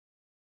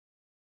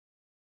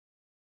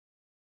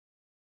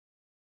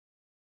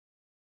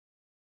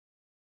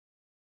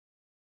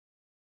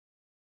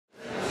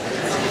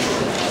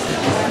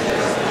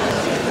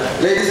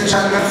Ladies and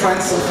gentlemen,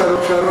 friends and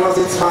fellow travelers,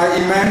 it's my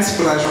immense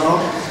pleasure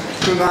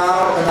to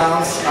now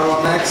announce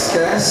our next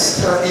guest,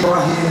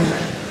 Ibrahim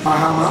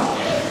Mahama,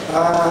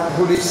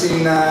 who lives in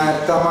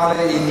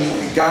Tamale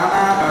in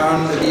Ghana,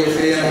 earned a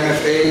BFA and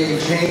MFA in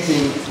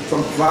painting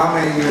from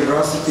Kwame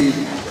University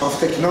of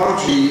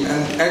Technology,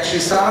 and actually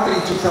started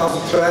in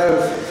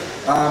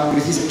 2012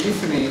 with his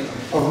epiphany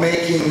of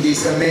making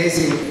these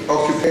amazing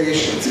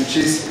occupations, which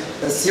is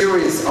a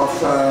series of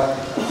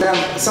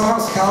somehow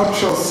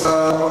sculptures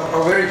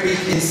or very big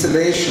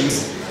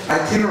installations,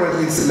 itinerant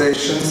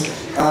installations,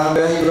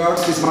 where he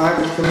works with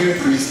migrant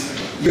communities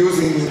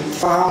using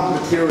found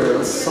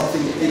materials,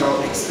 something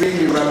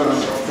extremely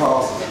relevant, of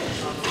course,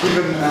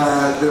 given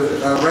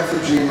the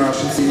refugee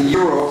emergency in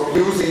Europe,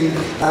 using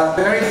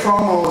very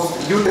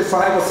foremost jute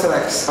fiber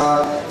sacks.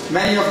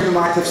 Many of you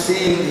might have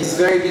seen this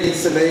very big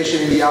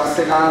installation in the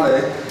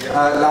Arsenale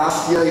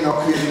last year in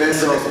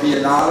Occidentals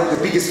Biennale,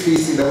 the biggest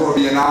piece in the whole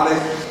Biennale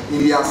in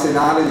the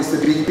Arsenale is the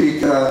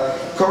big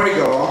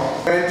corridor.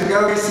 And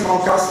together with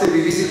Simon Caste,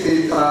 we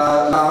visited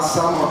last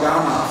summer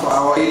Ghana for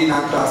our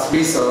 89+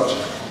 research.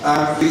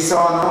 We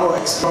saw another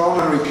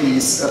extraordinary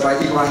piece by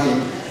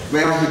Ibrahim,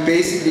 where he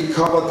basically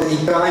covered the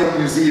entire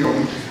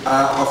museum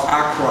of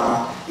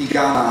Accra in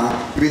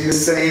Ghana with the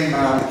same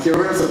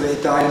materials. So the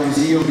entire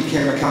museum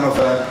became a kind of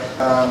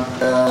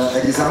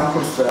an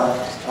example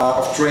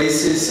of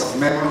traces, of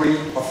memory,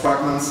 of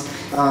fragments.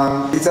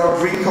 It's our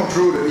dream come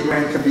true that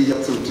Ibrahim can be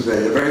here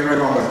today. A very,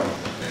 very warm welcome.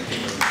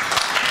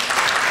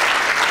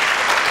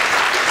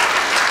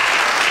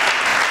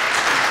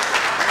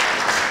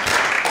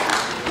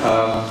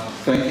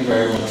 Thank you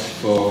very much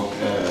for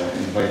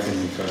inviting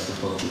me, first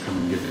of all, to come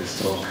and give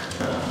this talk.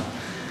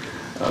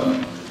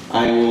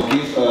 I will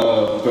give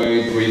a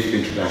very brief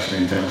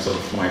introduction in terms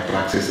of my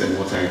practice and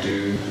what I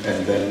do,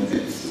 and then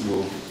it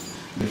will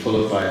be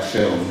followed by a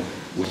film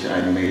which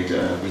I made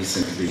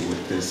recently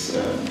with this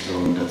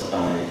drone that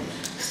I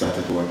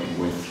started working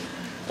with.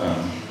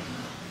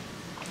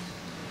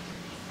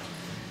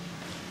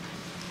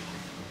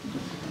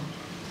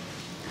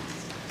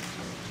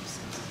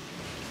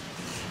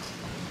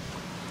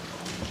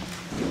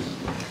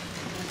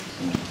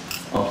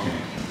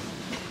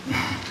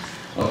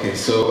 Okay,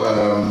 so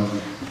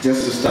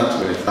just to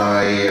start with,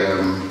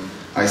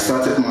 I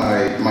started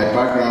my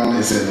background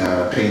is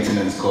in painting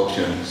and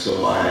sculpture.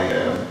 So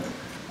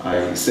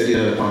I studied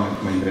at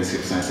the University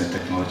of Science and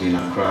Technology in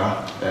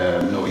Accra,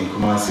 in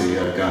Kumasi,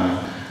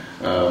 Ghana.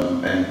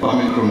 And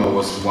Kwame Nkrumah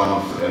was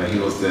he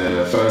was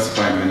the first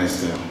Prime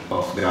Minister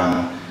of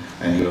Ghana,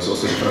 and he was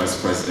also the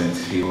first president.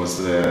 He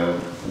was the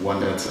one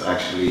that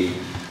actually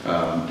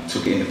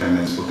took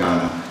independence for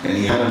Ghana, and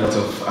he had a lot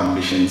of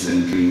ambitions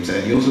and dreams,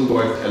 and he also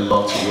worked a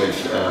lot with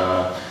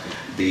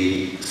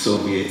the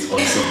Soviets on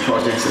some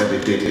projects that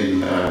they did in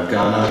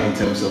Ghana in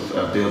terms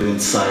of building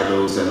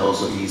silos and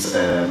also these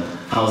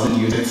housing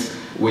units,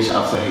 which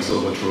after his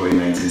overthrow in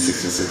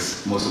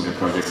 1966, most of the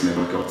projects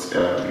never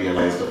got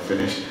realized or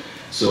finished.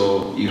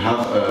 So you have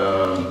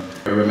a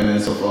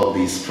remnants of all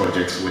these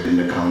projects within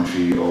the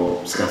country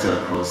or scattered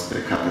across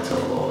the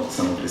capital or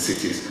some of the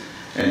cities.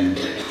 And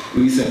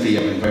recently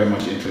I've been very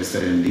much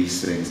interested in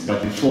these things.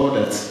 But before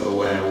that,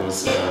 when I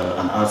was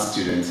an art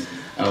student,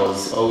 I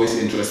was always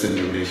interested in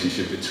the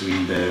relationship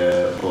between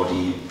the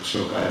body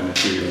stroke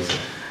materials.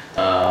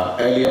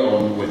 Earlier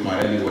on with my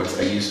early works,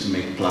 I used to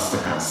make plaster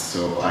casts.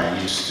 So I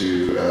used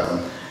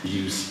to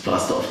use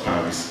plaster of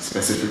Paris,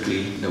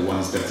 specifically the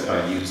ones that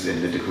are used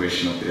in the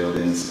decoration of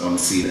buildings on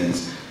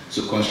ceilings.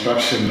 So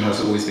construction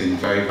has always been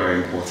very,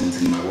 very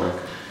important in my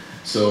work.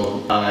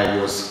 So I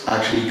was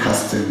actually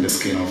casting the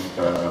skin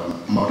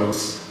of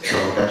models. So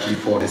I would actually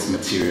pour this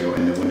material,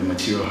 and then when the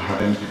material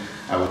hardened,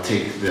 I would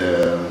take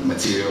the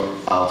material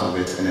out of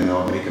it, and then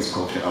I would make a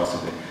sculpture out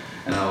of it.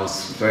 And I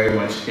was very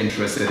much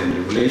interested in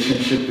the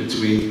relationship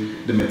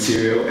between the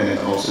material and then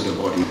also the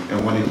body.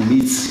 And when it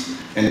meets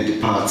and it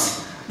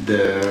departs,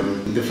 the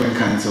different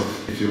kinds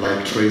of, if you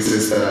like,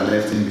 traces that are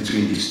left in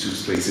between these two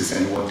spaces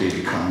and what they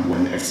become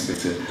when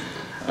exhibited.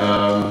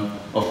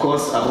 Of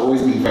course, I've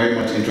always been very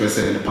much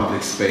interested in the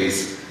public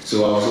space,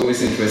 so I was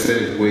always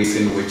interested in ways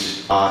in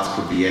which art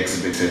could be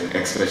exhibited,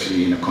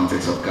 especially in the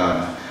context of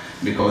Ghana.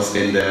 Because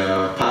in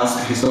the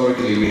past,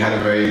 historically, we had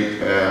a very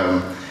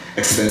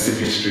extensive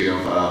history of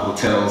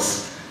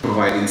hotels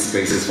providing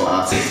spaces for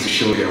artists to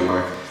show their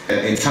work.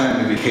 And in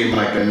time, it became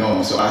like the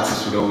norm, so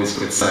artists would always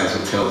criticize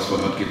hotels for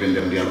not giving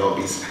them their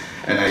lobbies.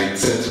 And I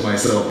said to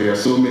myself, there are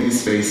so many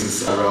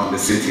spaces around the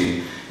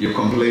city. You're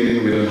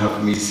complaining we don't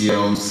have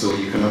museums, so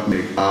you cannot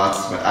make art,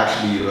 but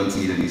actually you don't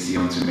need a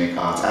museum to make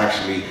art.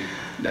 Actually,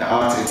 the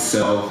art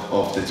itself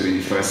of the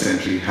 21st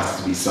century has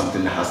to be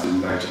something that has to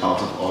emerge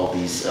out of all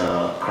these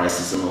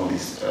crises and all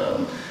these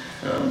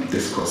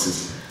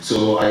discourses.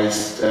 So I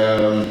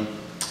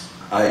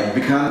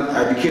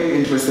became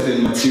interested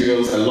in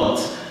materials a lot.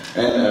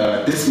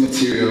 And this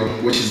material,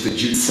 which is the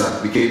jute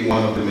sack, became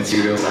one of the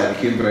materials I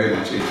became very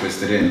much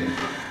interested in.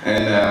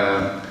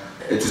 And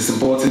it is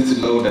important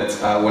to know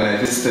that when I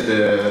visited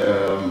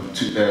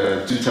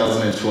the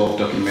 2012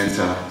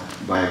 documentary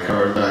by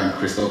Carol and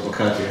Christophe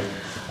Boccace,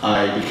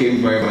 I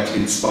became very much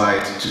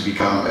inspired to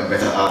become a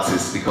better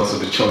artist because of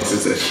the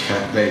choices that she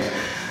had made.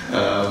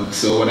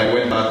 So when I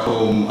went back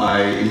home,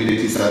 I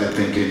immediately started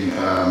thinking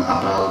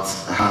about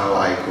how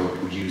I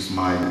could use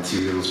my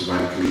materials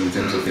rightly in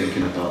terms of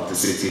thinking about the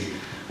city,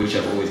 which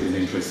I've always been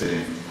interested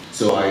in.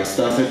 So I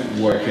started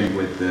working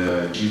with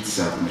the jute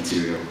sack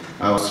material.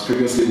 I was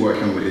previously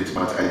working with it,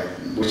 but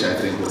which I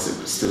think was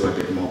still a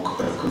bit more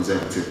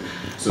conservative.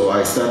 So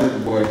I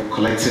started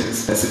collecting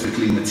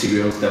specifically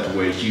materials that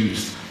were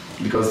used,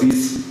 because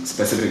this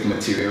specific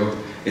material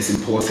is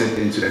imported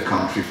into the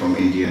country from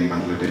India and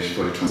Bangladesh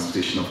for the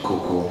transportation of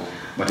cocoa.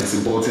 But it's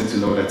important to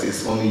know that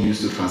it's only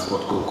used to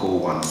transport cocoa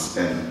once,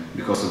 and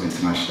because of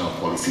international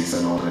policies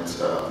and all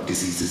that,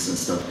 diseases and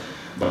stuff.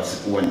 But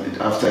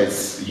after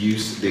it's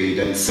used, they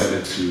then sell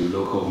it to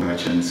local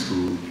merchants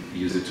who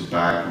use it to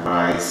bag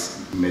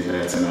rice,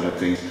 millets, and other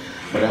things.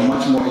 But I'm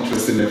much more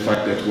interested in the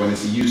fact that when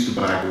it's used to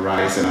bag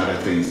rice and other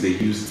things, they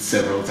use it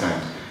several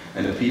times.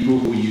 And the people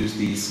who use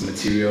these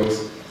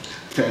materials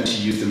tend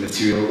to use the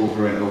material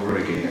over and over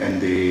again.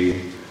 And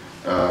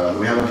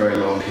we have a very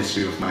long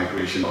history of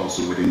migration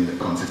also within the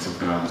context of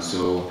Ghana.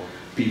 So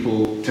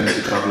people tend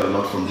to travel a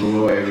lot from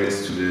rural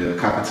areas to the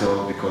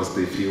capital because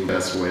they feel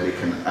that's where they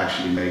can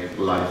actually make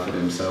life for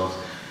themselves.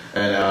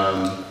 And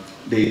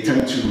they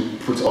tend to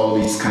put all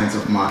these kinds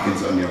of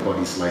markings on their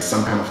bodies, like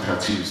some kind of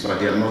tattoos, but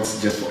they are not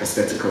just for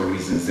aesthetical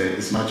reasons.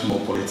 It's much more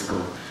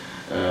political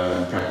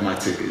and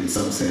pragmatic in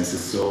some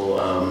senses. So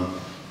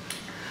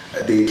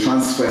they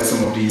transfer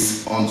some of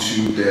these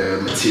onto the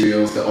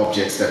materials, the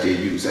objects that they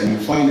use. And you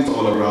find it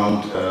all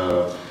around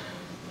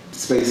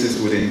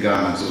spaces within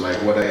Ghana, so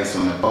like whether it's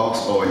on a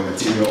box or a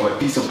material or a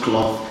piece of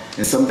cloth,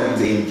 and sometimes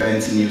they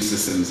invent new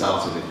systems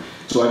out of it.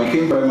 So I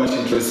became very much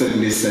interested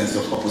in this sense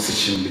of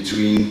opposition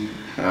between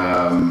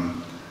that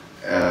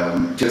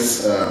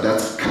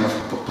kind of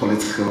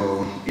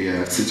political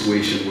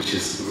situation which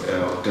is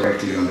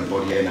directly on the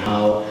body and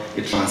how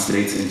it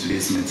translates into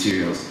these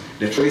materials.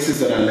 The traces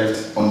that are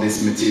left on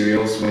these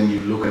materials, when you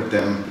look at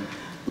them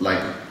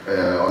like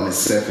on the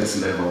surface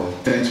level,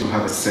 tend to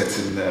have a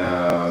certain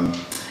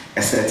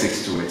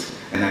aesthetics to it.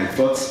 And I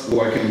thought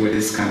working with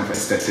this kind of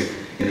aesthetic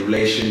in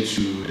relation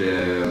to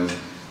the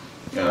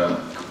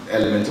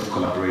element of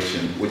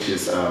collaboration, which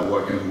is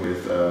working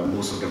with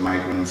most of the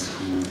migrants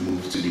who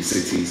move to these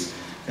cities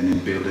and in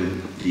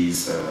building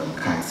these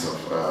kinds of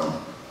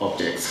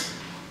objects.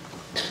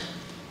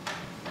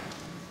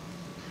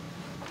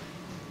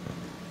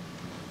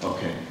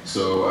 Okay,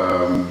 so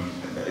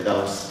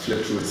I'll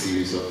flip through a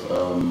series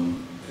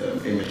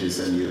of images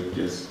and you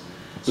just...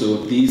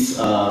 So these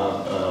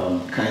are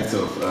kinds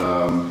of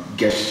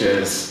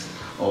gestures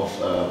of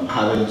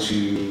having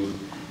to,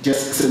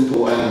 just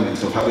simple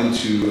elements of having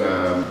to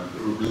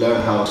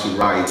learn how to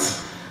write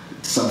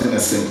something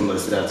as simple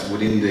as that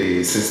within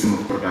the system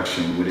of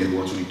production, within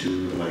what we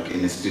do like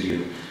in a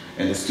studio.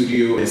 And the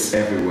studio is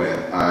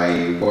everywhere.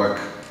 I work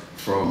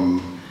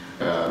from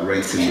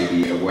renting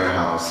maybe a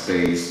warehouse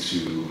space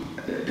to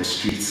the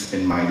streets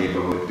in my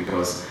neighborhood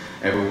because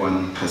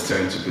everyone has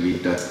turned to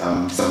believe that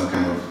I'm some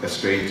kind of a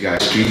strange guy.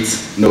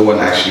 Streets, no one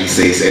actually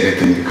says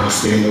anything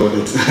because they know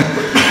that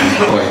I'm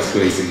quite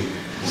crazy.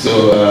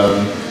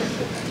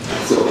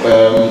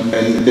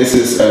 And this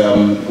is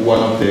one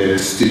of the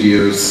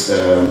studios.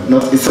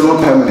 It's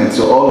not permanent,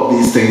 so all of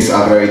these things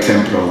are very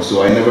temporal.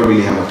 So I never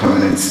really have a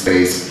permanent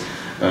space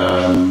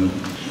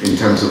in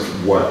terms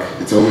of work.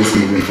 It's always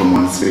moving from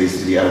one space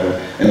to the other.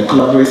 And the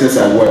collaborators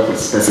I work with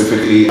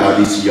specifically are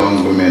these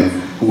young women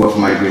who have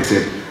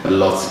migrated a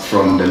lot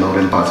from the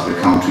northern part of the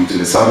country to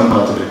the southern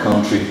part of the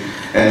country.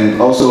 And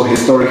also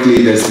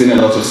historically, there's been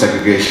a lot of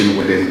segregation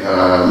within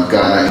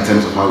Ghana in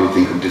terms of how we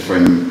think of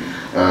different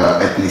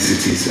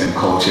ethnicities and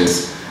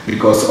cultures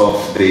because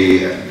of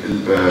this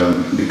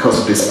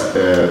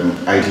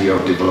idea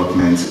of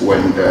development.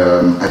 When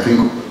I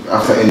think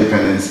after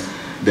independence,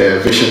 the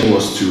vision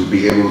was to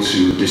be able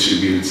to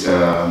distribute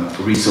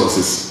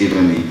resources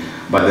evenly.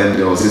 But then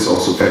there was this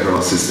also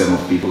federal system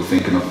of people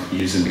thinking of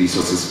using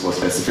resources for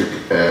specific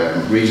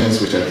regions,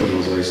 which I thought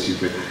was very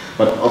stupid.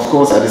 But of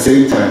course, at the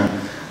same time,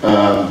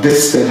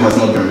 this thing has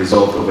not been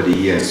resolved over the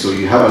years. So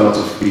you have a lot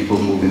of people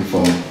moving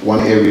from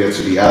one area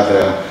to the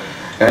other.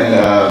 And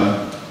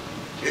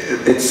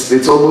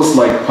it's almost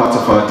like part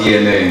of our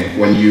DNA.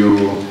 When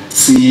you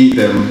see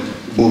them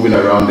moving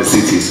around the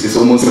cities, it's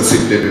almost as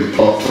if they've been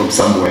plucked from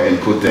somewhere and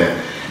put there.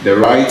 The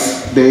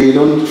rights, they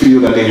don't feel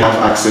that they have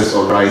access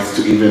or rights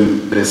to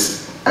even this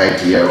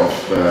idea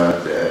of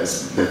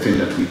the thing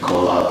that we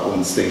call our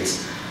own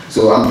states.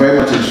 So I'm very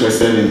much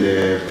interested in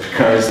the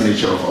precarious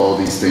nature of all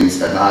these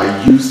things, and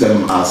I use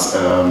them as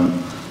a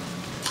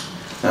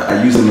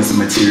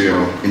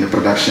material in the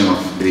production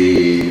of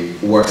the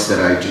works that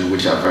I do,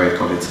 which are very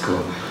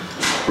political,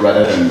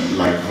 rather than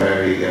like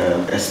very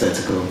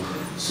aesthetical.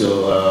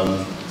 So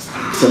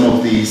some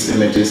of these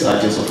images are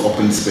just of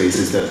open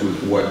spaces that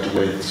we've worked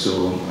with.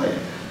 So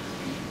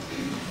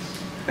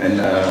And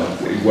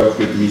we worked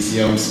with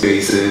museum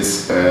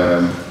spaces.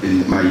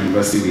 In my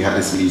university, we had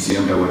this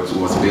museum that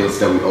was built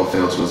that we all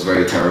felt was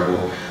very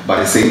terrible. But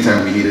at the same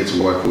time, we needed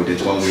to work with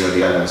it one way or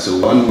the other. So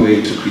one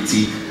way to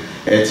critique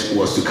it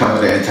was to cover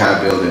the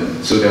entire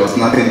building. So there was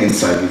nothing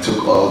inside. We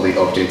took all the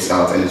objects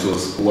out, and it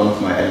was one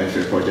of my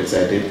MFA projects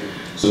I did.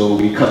 So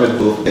we covered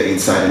both the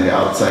inside and the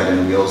outside,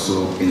 and we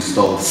also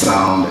installed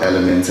sound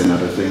elements and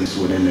other things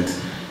within it.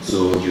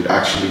 So you'd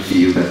actually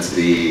feel that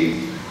the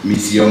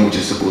museum, which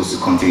is supposed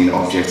to contain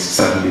objects,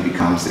 suddenly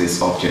becomes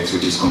this object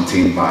which is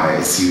contained by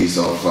a series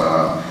of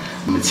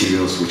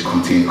materials which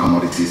contain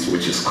commodities,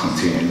 which is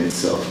contained in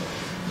itself.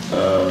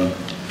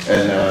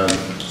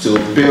 So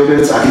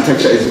buildings,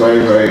 architecture is very,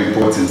 very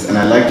important, and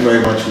I liked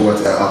very much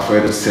what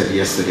Alfredo said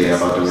yesterday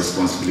about the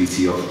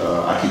responsibility of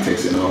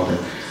architects and all that.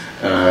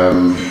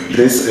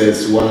 This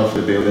is one of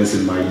the buildings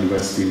in my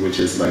university, which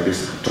is like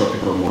this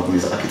tropical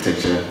modernist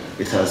architecture.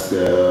 It has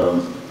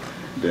the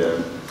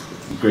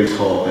Great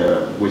Hall,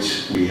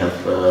 which we have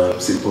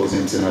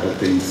symposiums and other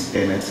things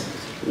in it,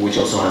 which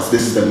also has,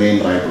 this is the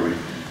main library.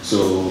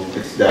 So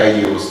the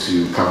idea was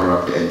to cover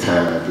up the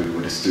entire library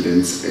with the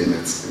students in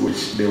it,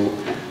 which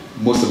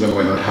most of them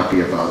were not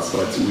happy about,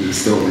 but we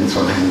still went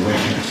on anyway.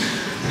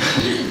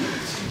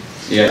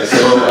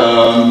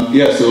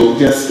 So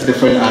just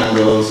different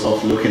angles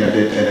of looking at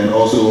it, and then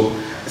also,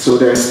 so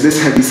there's this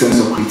heavy sense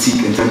of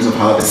critique in terms of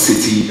how the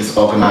city is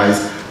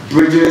organized.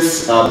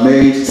 Bridges are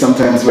made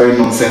sometimes very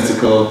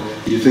nonsensical.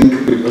 You think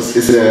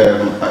it's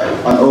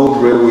an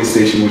old railway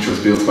station which was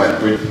built by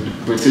the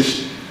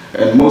British,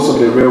 and most of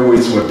the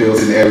railways were built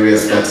in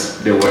areas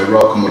that there were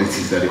raw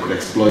commodities that they could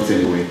exploit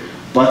anyway.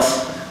 But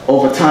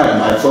over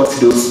time, I thought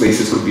those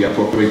spaces could be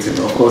appropriated.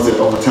 Of course,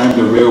 over time,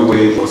 the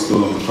railway was no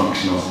longer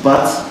functional.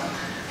 But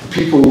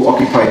people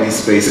occupy these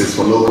spaces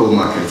for local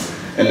markets.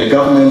 And the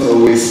government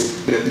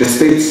always, the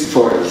states,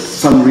 for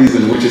some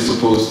reason, which is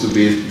supposed to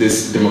be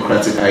this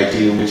democratic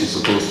ideal, which is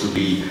supposed to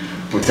be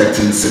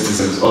protecting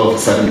citizens, all of a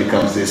sudden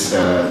becomes this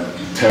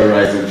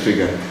terrorizing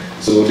figure.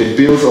 So they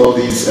built all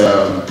these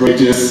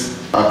bridges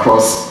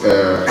across,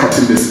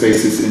 cutting the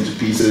spaces into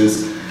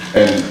pieces.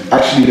 And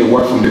actually the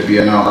work from the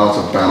Biennale Out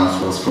of Bounds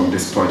was from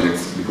this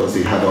project, because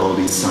they had all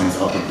these signs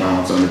out of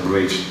bounds on the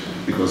bridge,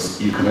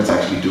 because you cannot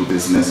actually do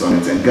business on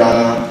it. In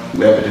Ghana,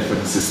 we have a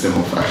different system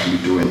of actually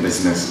doing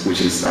business, which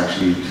is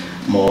actually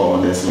more or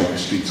less like a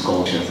street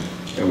culture.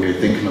 And we're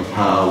thinking of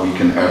how we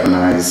can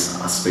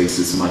urbanize our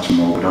spaces much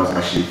more without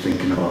actually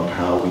thinking about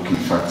how we can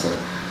factor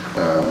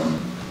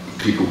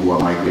people who are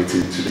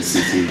migrating to the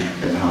city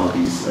and how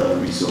these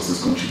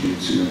resources contribute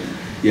to.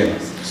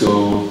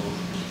 So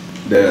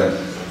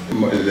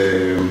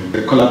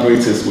the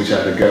collaborators, which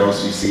are the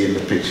girls you see in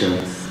the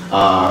picture,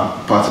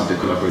 are part of the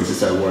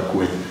collaborators I work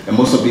with. And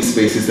most of these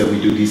spaces that we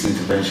do these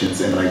interventions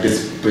in, like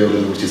this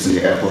building which is in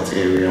the airport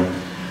area,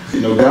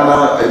 you know,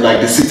 Ghana,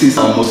 like the cities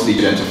are mostly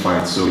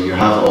gentrified, so you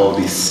have all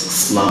these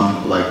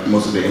slum, like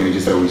most of the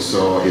images that we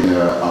saw in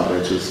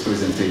Alberto's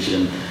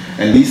presentation.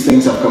 And these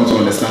things have come to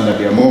understand that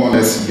they are more or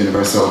less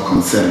universal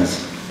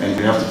concerns, and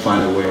we have to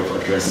find a way of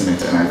addressing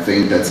it. And I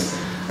think that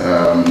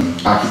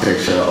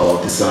architecture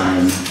or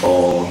design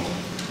or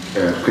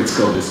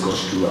critical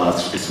discourse through art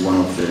is one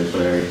of the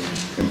very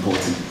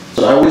important.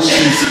 So I always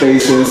choose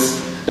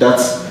spaces that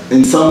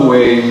in some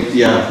way,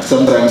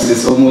 sometimes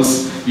it's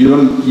almost, you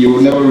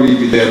will never really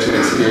be there to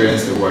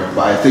experience the work,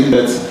 but I think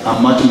that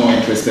I'm much more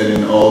interested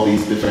in all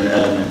these different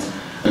elements.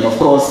 And of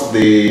course,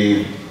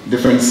 the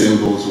different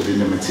symbols within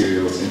the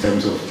materials in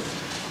terms of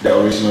the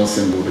original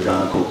symbol, the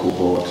Ghana Cocoa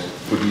Board,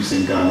 produced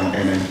in Ghana,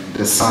 and then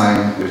the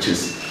sign, which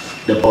is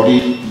the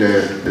body,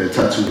 the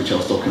tattoo which I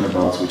was talking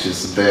about, which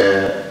is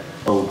there,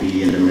 OB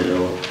in the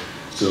middle.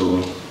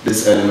 So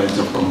this element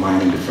of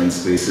combining different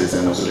spaces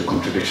and also the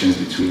contradictions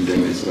between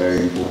them is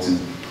very important.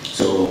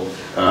 So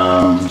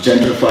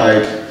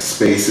gentrified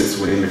spaces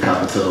within the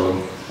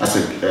capital as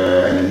and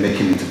then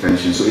making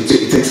interventions. So it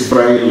takes a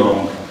very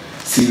long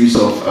series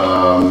of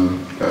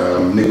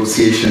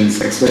negotiations,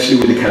 especially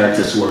with the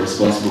characters who are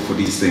responsible for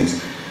these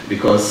things,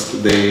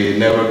 because they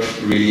never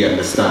really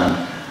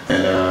understand.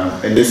 And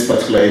in this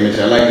particular image,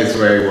 I like this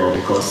very well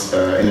because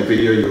in the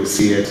video you'll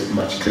see it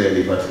much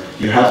clearly, but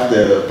you have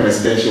the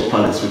presidential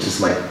palace, which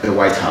is like the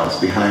White House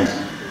behind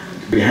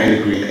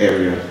the green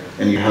area.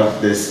 And you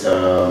have this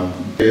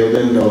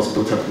building that was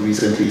put up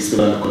recently,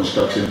 still under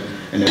construction.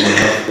 And then you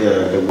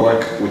have the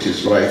work, which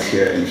is right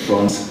here in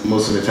front.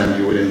 Most of the time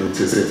you wouldn't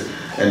notice it.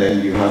 And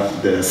then you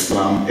have the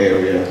slum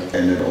area,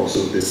 and then also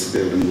this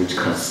building which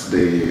cuts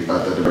the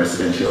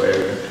residential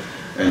area.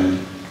 And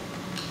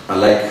I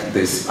like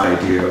this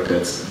idea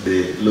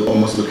that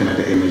almost looking at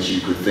the image,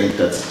 you could think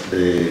that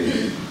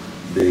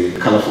the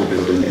colorful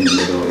building in the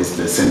middle is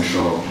the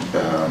central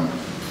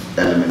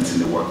element in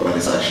the work, but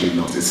it's actually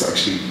not. It's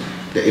actually,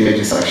 the image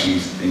is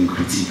actually in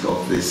critique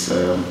of this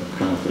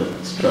kind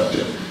of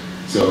structure.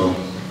 So,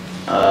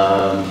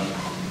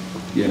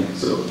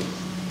 so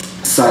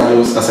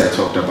silos, as I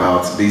talked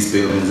about, these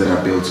buildings that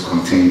are built to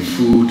contain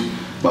food,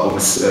 but over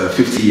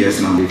 50 years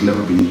now, they've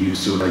never been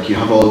used. So like you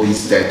have all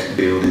these dead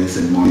buildings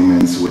and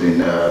monuments within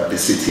the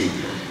city.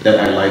 that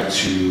I like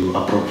to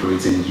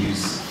appropriate and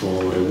use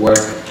for the work.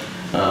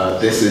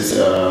 This is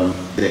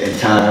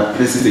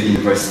the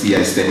university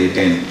I studied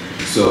in.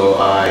 So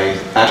I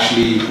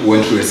actually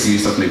went through a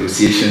series of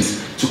negotiations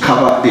to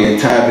cover the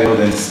entire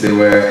buildings. They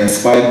were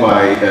inspired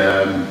by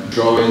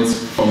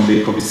drawings from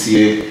Le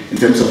Corbusier in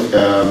terms of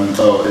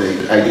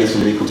ideas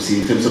from Le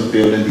Corbusier in terms of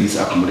building these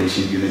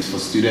accommodation units for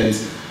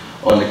students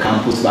on the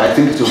campus. But I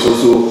think it was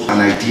also an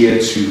idea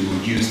to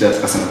use that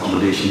as an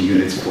accommodation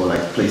unit for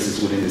like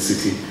places within the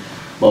city.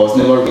 But it was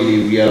never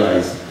really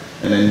realized.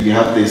 And then you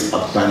have this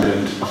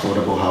abandoned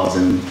affordable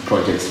housing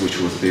projects which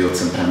was built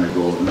some time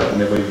ago,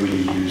 never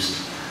really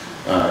used.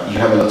 You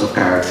have a lot of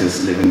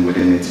characters living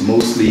within it,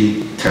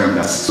 mostly termed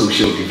as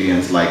social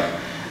deviants like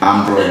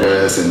armed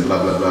robbers and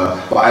blah blah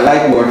blah. But I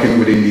like working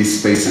within these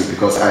spaces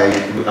because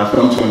I've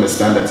come to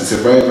understand that it's a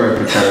very, very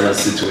precarious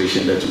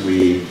situation that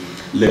we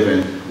live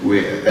in.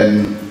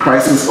 And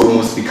crisis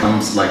almost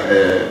becomes like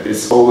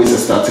it's always a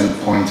starting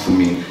point for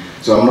me.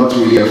 So I'm not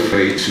really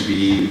afraid to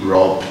be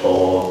robbed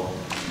or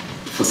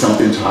for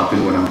something to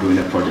happen when I'm doing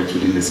a project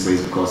within the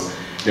space, because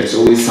there's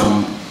always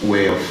some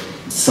way of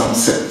some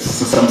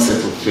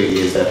set of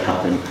failures that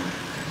happen.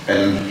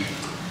 And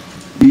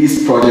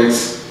these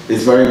projects,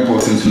 it's very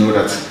important to know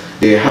that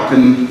they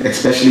happen,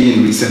 especially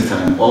in recent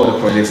time. All the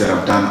projects that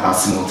I've done are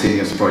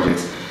simultaneous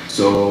projects.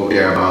 So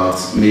there are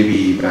about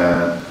maybe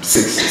 6,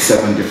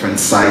 7 different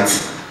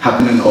sites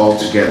happening all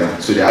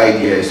together. So the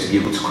idea is to be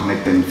able to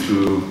connect them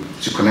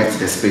to connect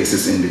the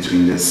spaces in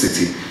between the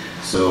city.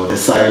 So the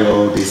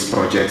silo, these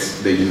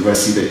projects, the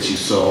university that you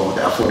saw,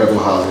 the affordable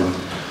housing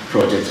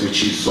projects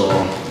which you saw,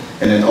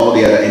 and then all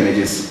the other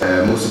images,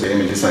 most of the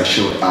images I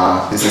showed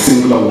there's a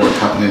singular work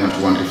happening at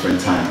one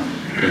different time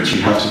that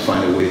you have to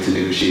find a way to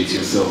negotiate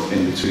yourself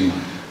in between.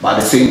 But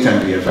at the same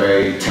time, they are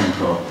very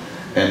temporal.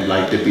 And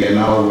like the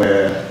Biennale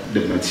where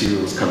the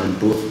materials covering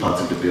both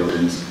parts of the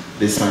buildings,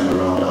 this time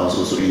around I was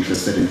also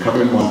interested in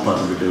covering one part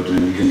of the building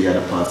and leaving the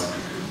other part.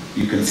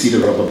 You can see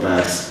the rubber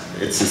bags.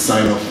 It's a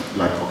sign of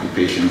like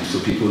occupation, so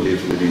people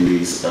live within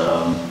these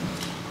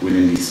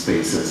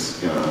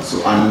spaces.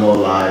 So animal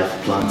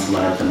life, plant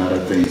life, and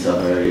other things are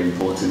very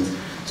important.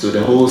 So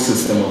the whole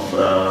system of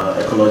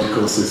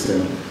ecological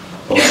system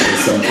also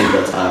is something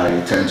that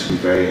I tend to be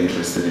very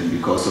interested in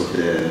because of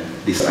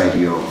this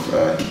idea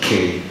of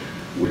decay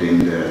within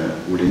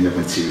the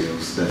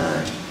materials that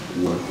I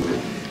work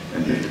with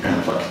and the kind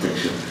of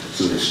architecture.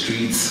 So the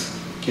streets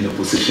in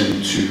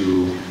opposition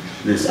to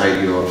this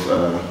idea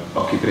of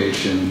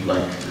occupation,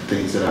 like the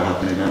things that are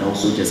happening, and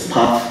also just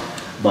path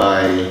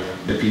by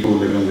the people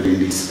living within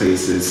these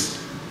spaces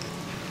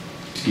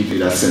to give you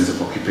that sense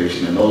of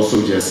occupation, and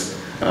also just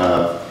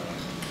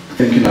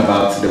thinking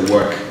about the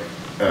work,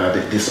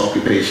 this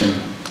occupation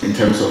in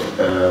terms of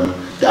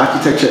the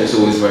architecture is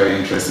always very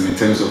interesting in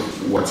terms of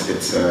what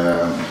its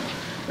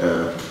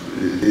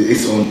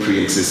own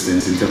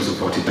pre-existence in terms of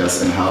what it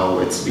does and how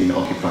it's been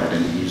occupied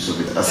and the use of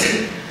it as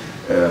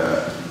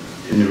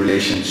in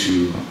relation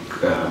to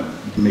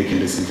making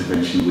this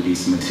intervention with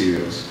these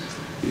materials.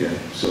 Yeah.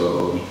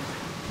 So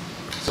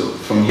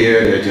from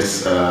here, they're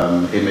just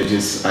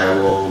images. I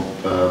will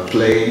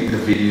play the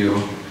video,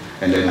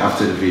 and then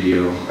after the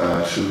video,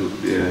 through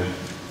the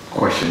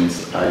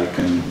questions, I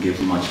can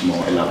give much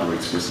more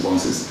elaborate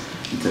responses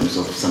in terms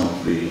of some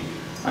of the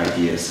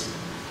ideas,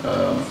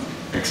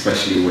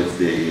 especially with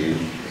the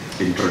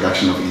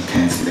introduction of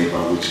intense labor,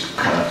 which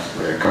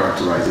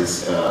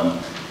characterizes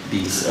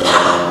these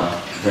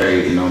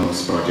very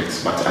enormous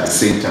projects, but at the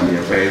same time, they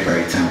are very,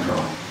 very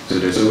temporal. So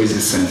there's always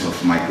a sense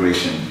of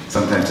migration.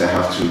 Sometimes I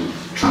have to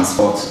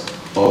transport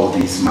all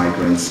these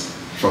migrants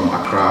from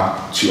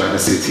Accra to other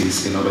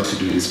cities in order to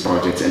do this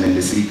project, and then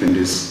they sleep in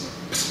these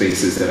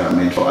spaces that are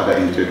meant for other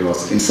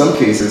individuals. In some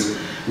cases,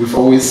 there's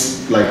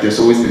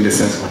always been the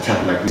sense of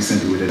attack, like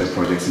recently we did a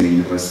project in the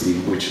university,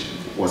 which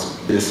was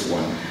this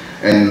one.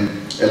 And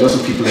a lot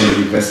of people in the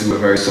university were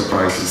very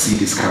surprised to see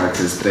these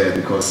characters there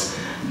because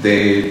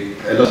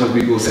a lot of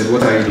people said,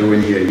 "What are you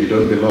doing here? You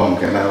don't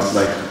belong." And I was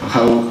like,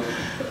 "How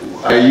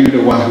are you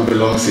the one who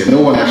belongs here?"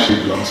 No one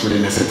actually belongs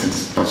within a certain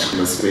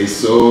particular space.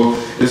 So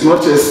it's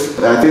not just,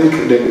 I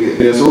think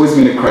there's always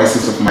been a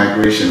crisis of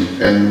migration,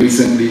 and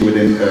recently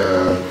within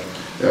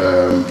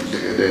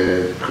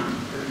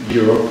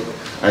Europe,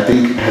 I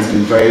think has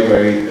been very,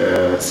 very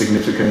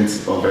significant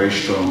or very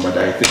strong, but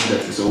I think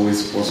that it's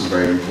always also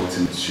very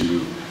important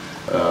to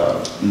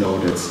know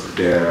that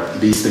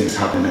these things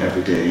happen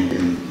every day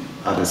in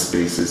other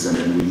spaces, and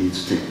then we need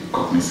to take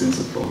cognizance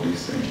of all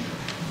these things.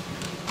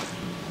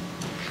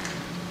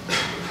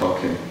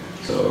 Okay,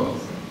 so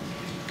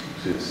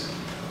this.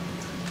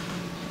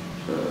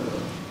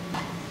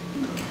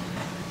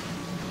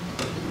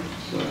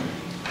 Sorry.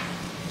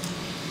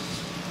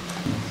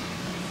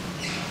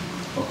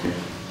 Okay.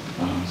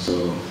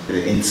 So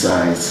the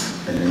insides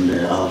and then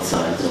the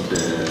outsides of the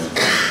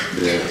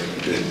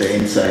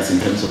insides in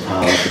terms of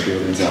how the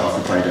buildings are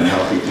occupied and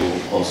how people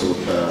also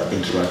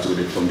interact with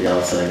it from the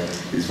outside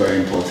is very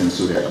important.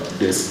 So that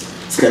there's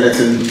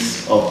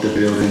skeletons of the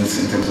buildings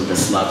in terms of the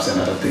slabs and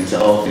other things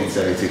are all things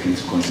that I take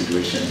into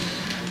consideration.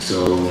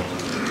 So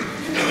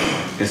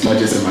it's not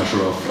just a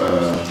matter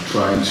of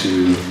trying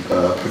to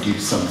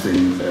produce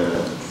something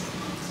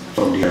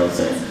from the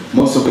outside.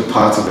 Most of the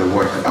parts of the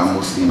work are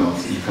mostly not,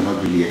 you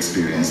cannot really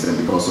experience them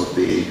because of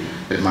the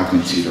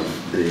magnitude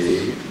of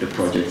the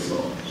project.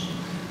 So,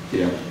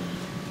 yeah.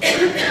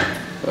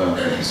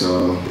 Okay,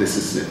 so this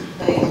is it.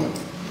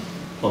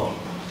 Oh.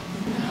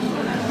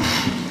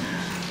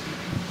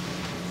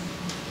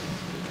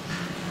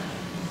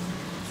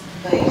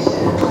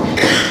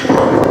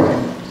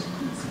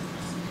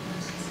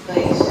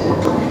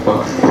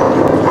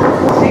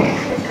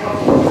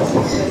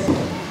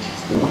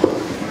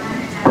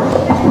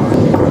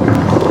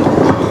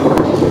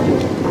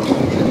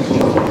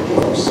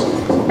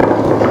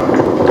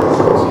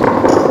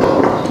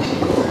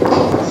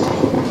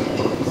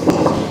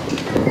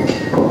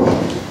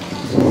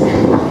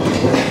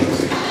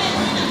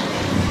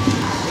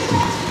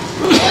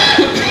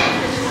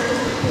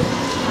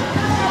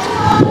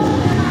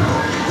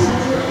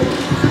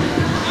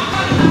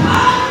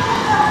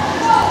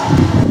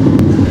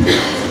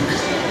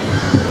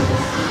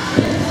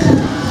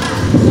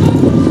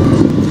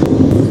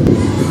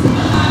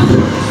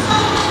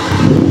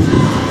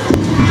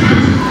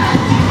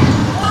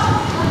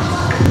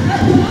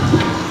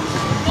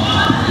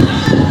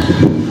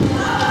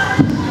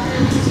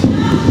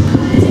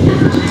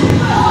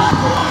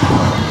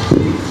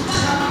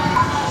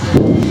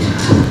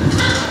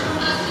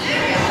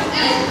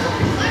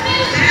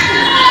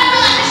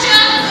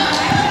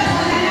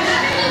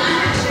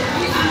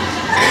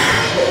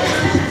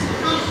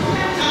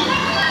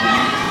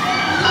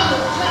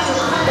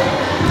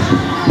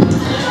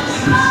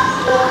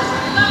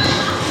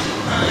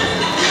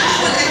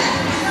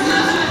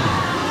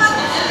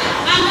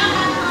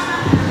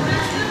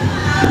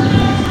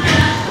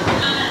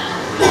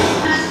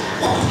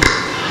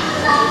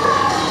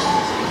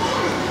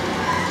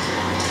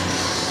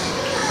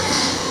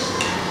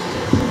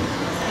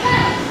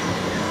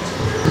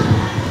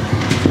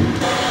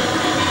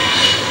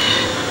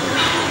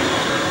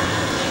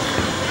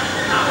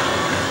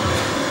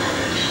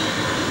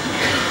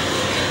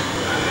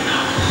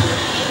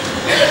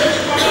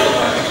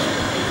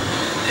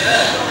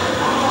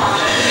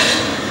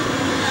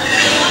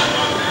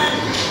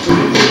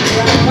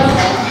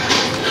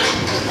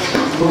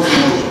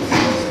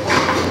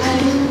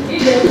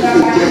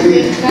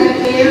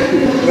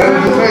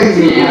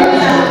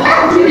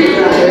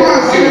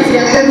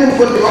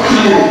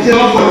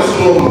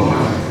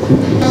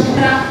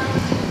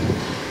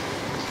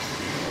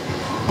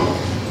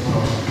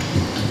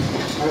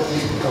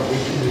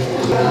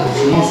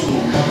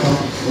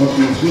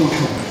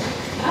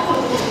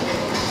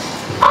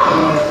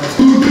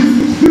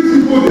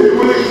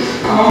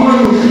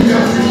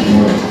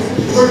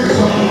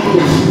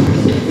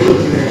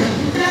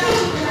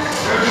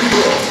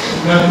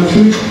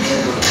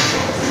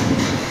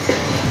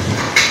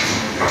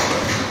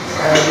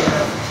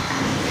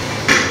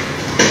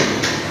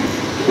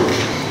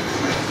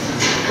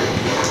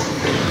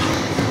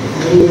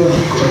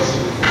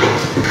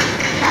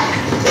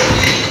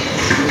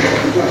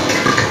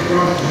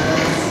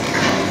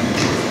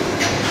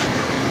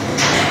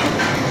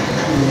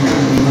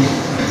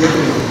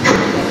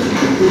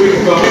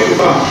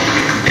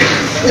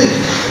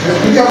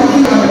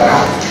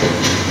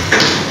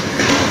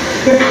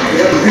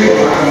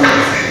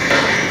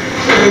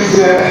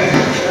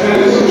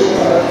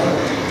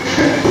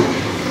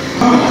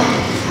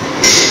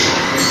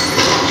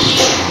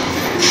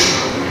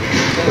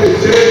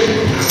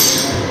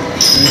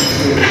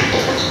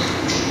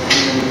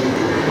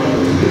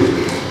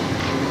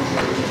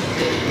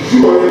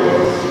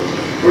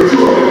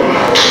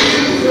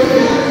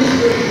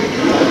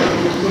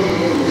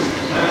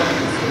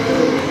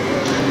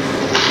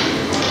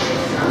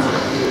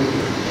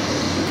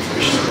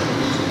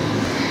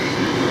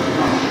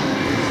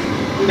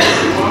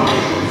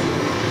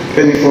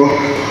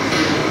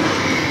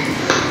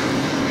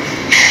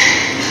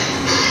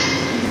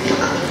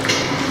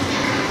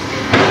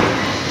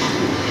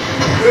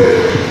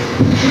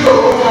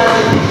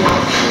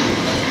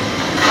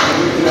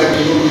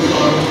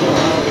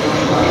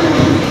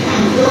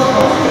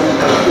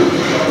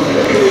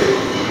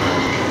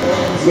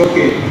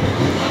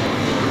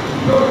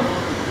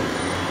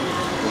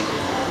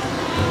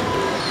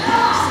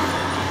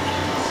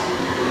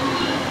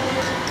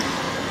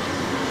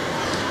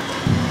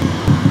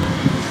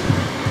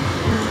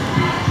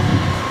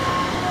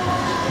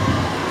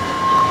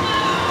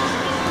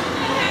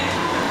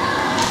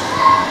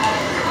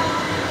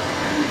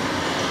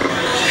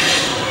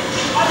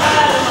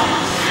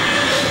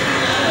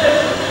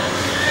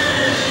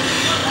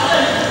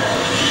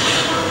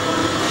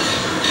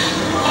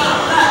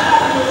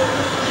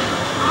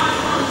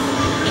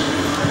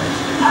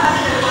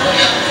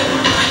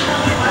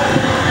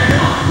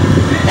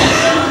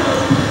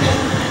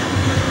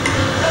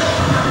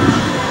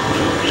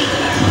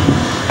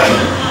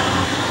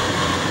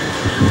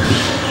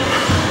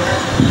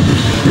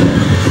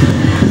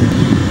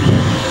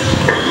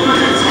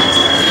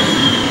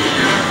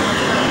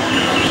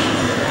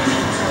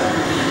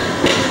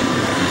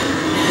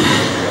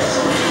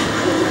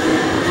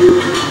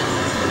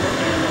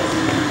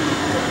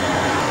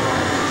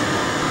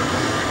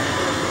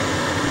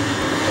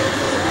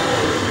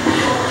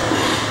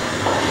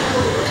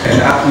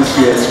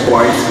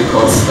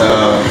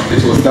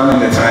 it was done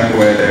in a time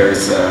where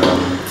there's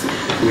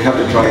we have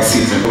the dry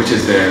season, which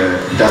is the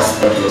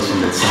dust that blows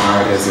from the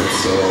Sahara Desert.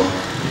 So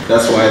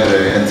that's why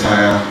the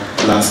entire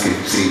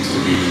landscape seems to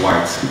be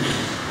white.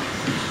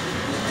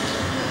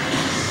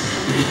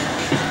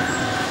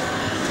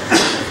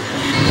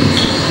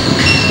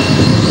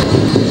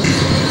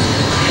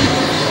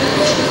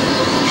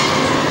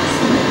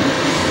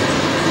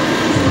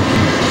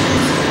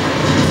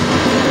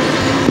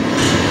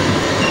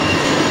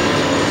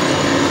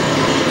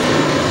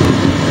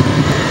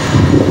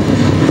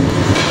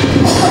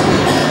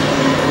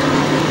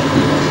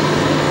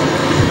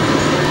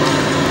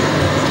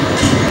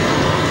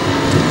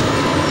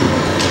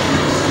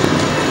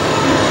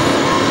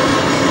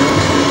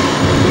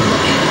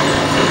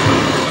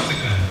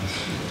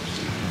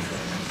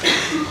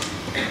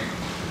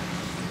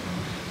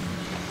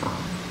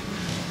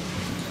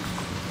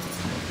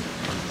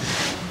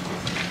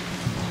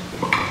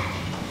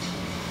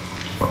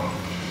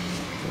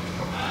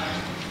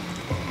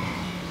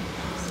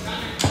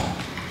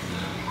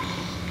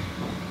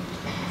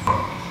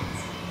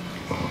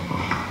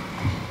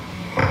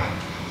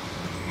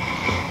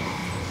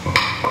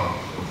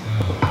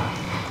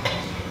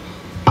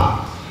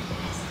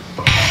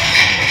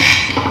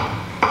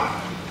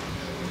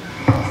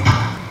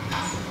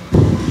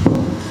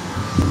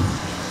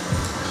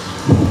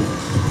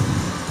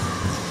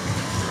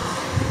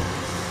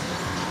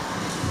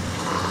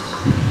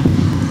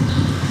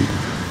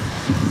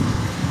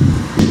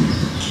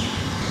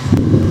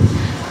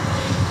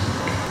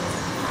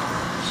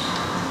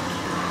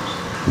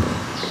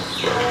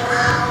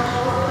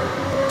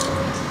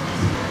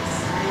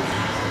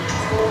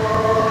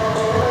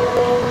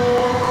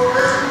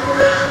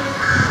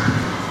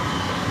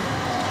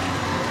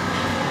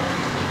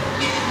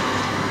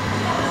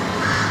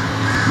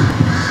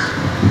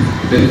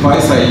 The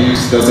device I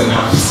use doesn't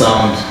have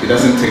sound, it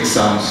doesn't take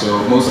sound, so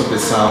most of the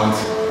sound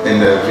in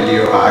the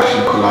video are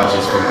actually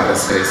collages from other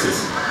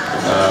spaces,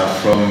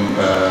 from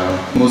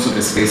most of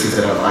the spaces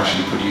that I've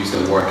actually produced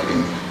the work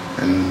in.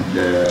 And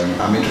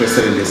I'm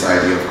interested in this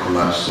idea of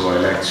collage, so I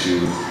like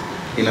to,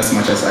 in as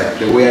much as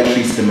the way I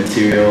treat the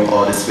material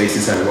or the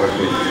spaces I work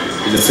with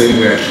is the same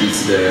way I treat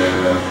the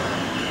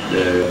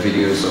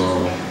videos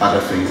or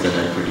other things that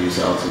I produce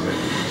out of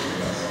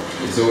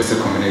it. It's always a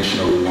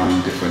combination of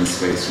one different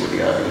space with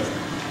the other.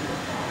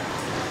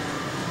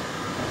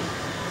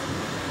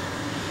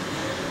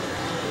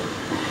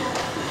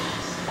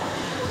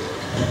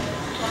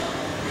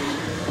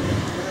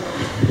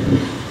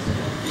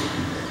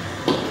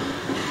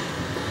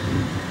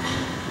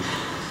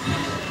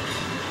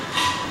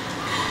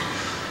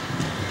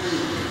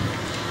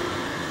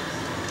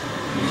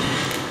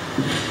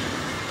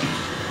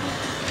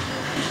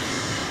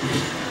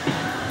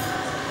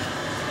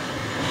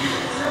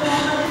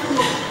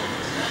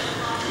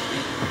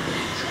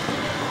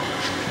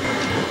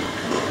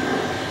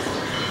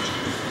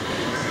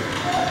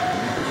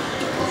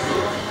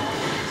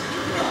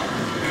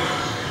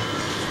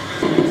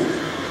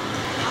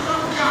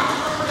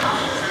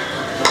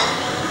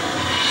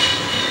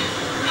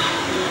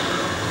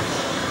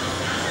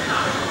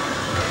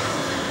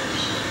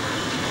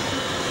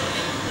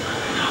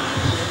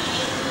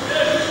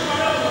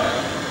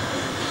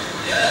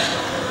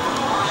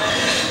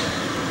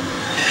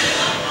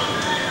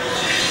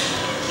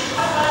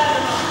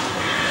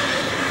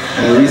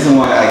 And the reason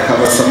why I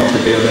cover some of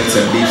the buildings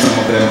and leave some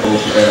of them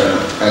open,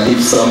 I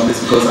leave some is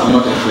because I'm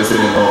not interested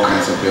in all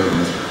kinds of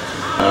buildings.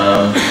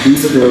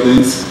 These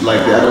buildings,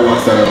 like the other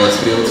ones that I was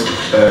built,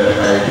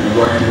 I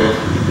worked with,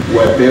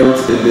 were built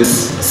in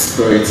this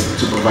spirit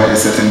to provide a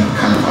certain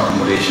kind of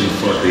accommodation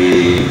for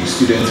the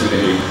students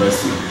within the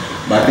university.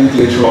 But I think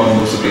later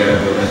on, most of the other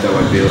buildings that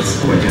were built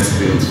were just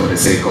built for the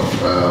sake of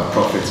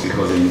profits,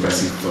 because the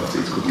university thought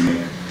it could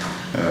make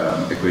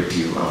a great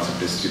deal out of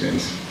the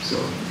students. So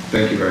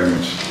thank you very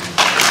much.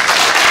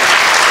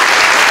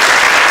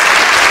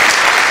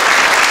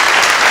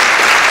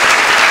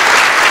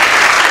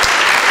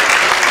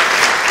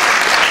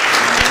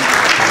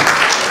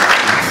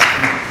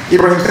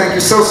 Ibrahim, thank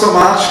you so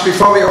much.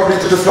 Before we open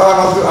it to the floor,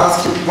 I want to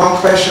ask you one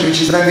question, which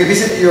is when we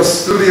visited your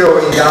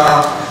studio in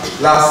Ghana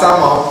last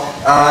summer,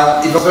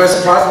 it was very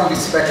surprising. We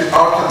expected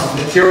all kinds of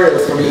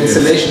materials for the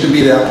installation to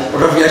be there,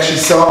 but what we actually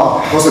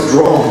saw was a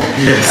drone.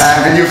 Yes.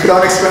 And you've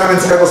done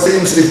experiments ever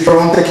since with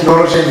drone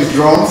technology and with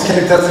drones.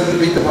 Can you tell us a little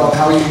bit about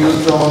how you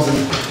use drones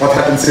and what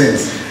happened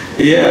since?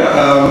 Yeah,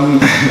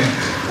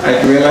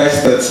 I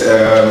realized that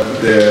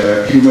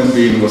the human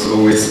being was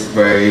always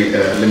very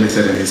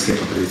limited in his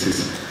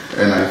capabilities.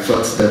 And I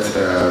thought that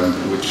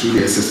with through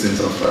the assistance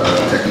of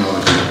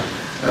technology,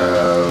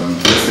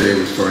 yesterday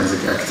with forensic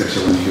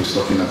architecture, when he was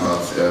talking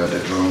about the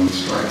drone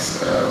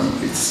strikes,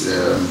 it's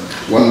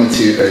one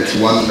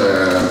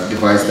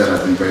device that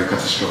has been very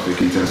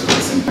catastrophic in terms of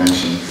its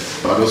invention,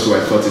 but also I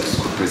thought it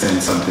could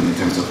present something in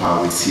terms of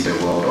how we see the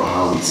world or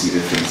how we see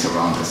the things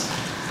around us.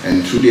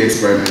 And through the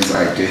experiments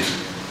I did,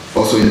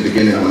 also in the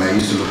beginning when I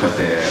used to look at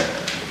the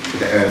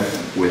the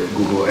Earth with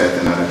Google Earth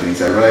and other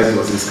things, I realized it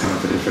was this kind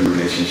of a different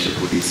relationship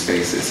with these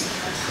spaces.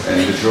 And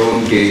the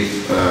drone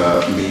gave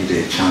me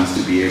the chance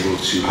to be able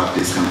to have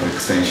this kind of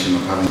extension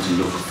of having to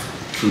look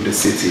through the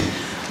city.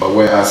 But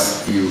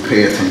whereas you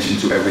pay attention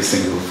to every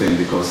single thing,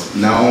 because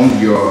now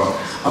you're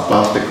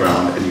above the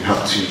ground and you have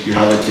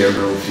a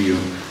general view.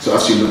 So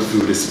as you look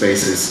through the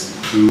spaces,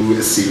 through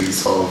a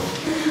series of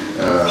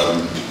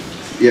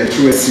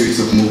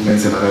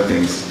movements and other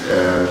things,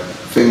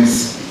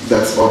 things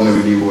that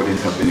ordinarily wouldn't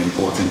have been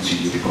important to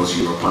you because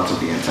you were part of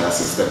the entire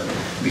system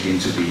begin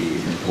to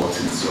be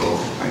important. So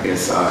I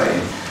guess I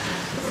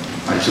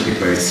took it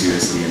very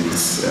seriously, and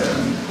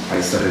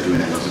I started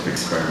doing a lot of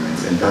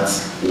experiments, and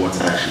that's what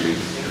actually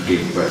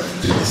gave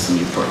birth to these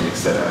new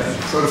projects that I...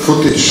 So the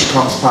footage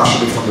comes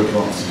partially from the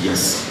drones?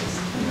 Yes.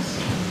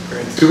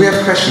 Great. Do we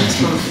have questions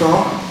from the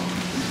floor?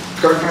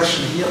 Got a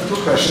question here, 2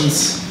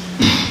 questions.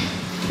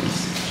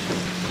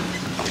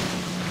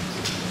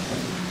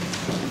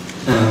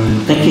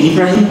 Thank you,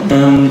 Ibrahim.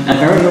 I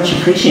very much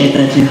appreciate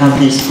that you have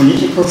this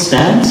political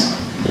stance.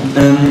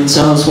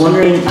 So I was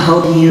wondering,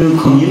 how do you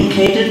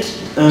communicate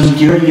it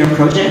during your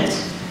project?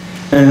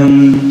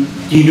 Do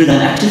you do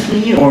that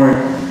actively, or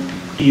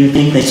do you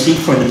think they speak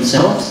for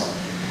themselves?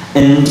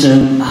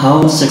 And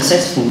how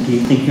successful do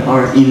you think you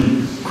are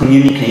in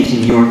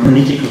communicating your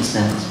political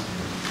stance?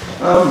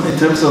 In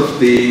terms of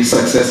the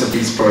success of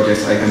these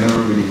projects, I can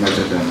never really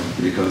measure them,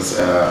 because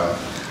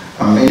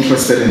I'm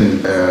interested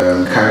in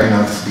carrying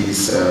out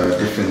these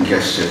different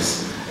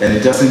gestures, and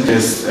it doesn't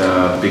just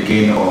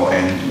begin or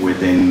end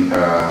within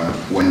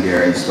when they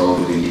are installed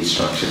within these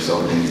structures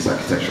or within these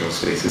architectural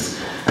spaces.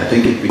 I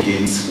think it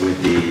begins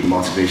with the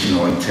motivation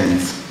or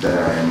intent that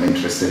I am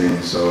interested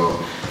in. So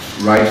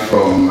right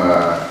from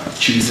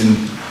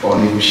choosing or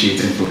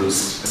negotiating for those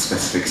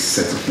specific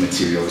sets of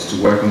materials,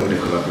 to working with the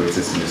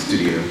collaborators in the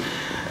studio,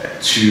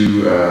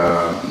 to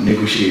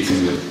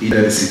negotiating with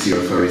either the city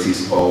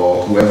authorities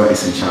or whoever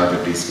is in charge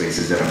of these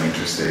spaces that I'm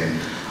interested in,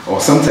 or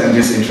sometimes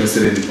just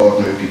interested in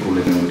ordinary people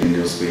living within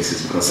those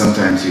spaces, because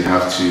sometimes you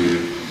have to,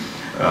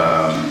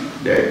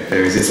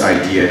 there is this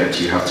idea that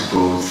you have to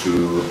go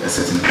through a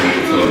certain kind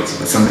of authority,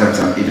 but sometimes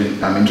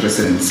I'm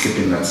interested in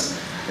skipping that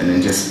and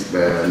then just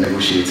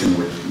negotiating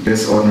with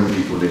just ordinary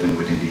people living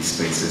within these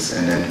spaces,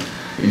 and then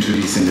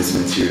introducing this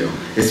material.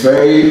 It's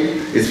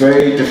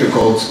very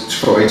difficult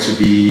for it to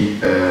be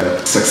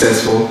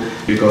successful,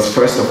 because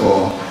first of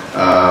all,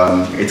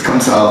 it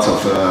comes out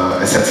of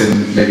a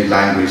certain maybe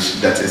language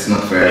that is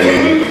not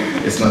very,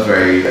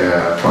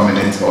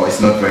 prominent, or it's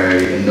not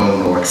very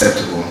known or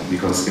acceptable.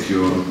 Because if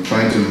you're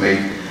trying to make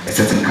a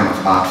certain kind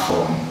of art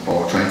form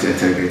or trying to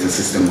integrate a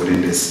system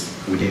within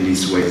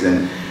these ways,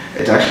 then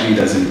it actually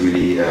doesn't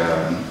really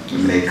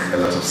make a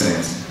lot of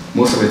sense.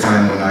 Most of the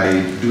time when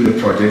I do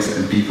the projects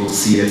and people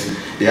see it,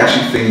 they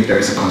actually think there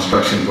is a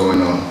construction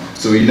going on.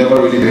 So you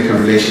never really make a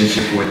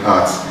relationship with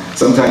art.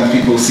 Sometimes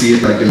people see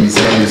it like the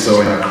museum you saw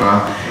in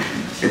Accra.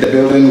 The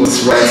building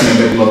was right in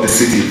the middle of the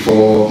city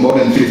for more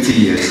than 50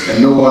 years,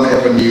 and no one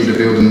ever knew the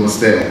building was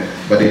there,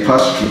 but they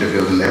passed through the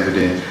building every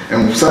day.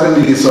 And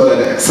suddenly they saw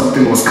that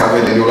something was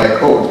covered, and they were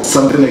like, oh,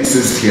 something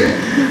exists here.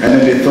 And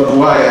then they thought,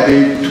 why are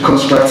they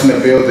constructing a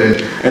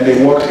building? And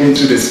they walked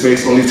into the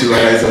space only to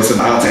realize there was an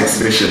art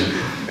exhibition.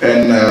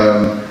 And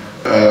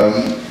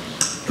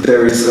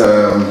there is,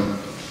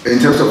 in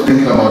terms of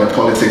thinking about the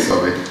politics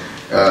of it,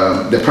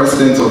 the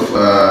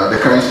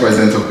current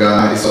president of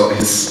Ghana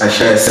I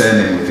share a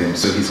surname with him,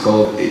 so he's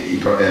called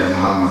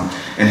Mahama,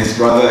 and his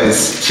brother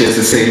shares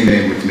the same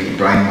name with me,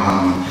 Ibrahim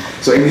Mahama.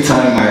 So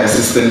anytime my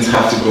assistants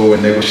have to go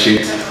and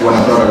negotiate when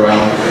I'm not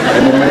around,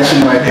 and they mention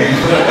my name,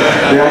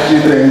 they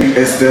actually think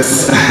it's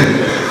this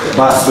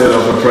bastard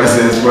of a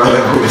president's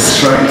brother who is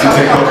trying to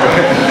take over,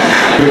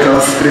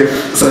 because they've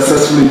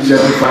successfully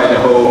gentrified the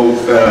whole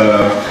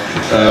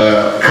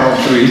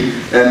country.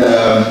 And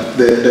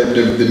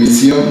the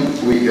museum,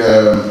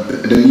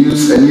 a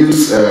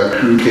news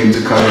crew came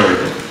to cover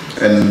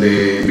it, and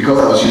because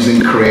I was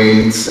using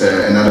cranes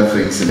and other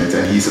things in it,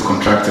 and he's a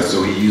contractor,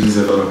 so he uses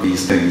a lot of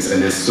these things,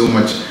 and there's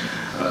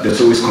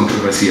always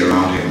controversy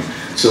around him.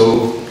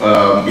 So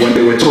when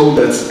they were told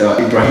that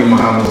Ibrahim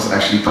Mahama was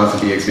actually part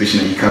of the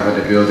exhibition and he covered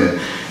the building,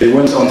 they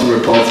went on to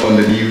report on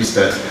the news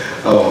that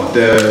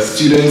the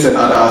students and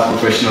other art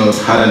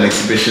professionals had an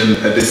exhibition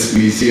at this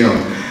museum,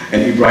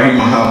 and Ibrahim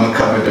Mahama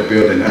covered the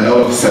building, and all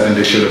of a sudden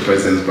they showed the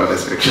president's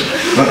brother's picture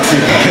on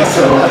TV.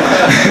 So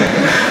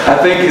I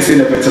think it's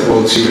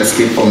inevitable to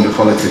escape from the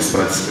politics,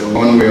 but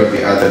one way or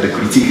the other, the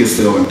critique is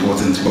still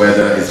important,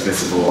 whether it's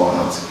visible or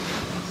not.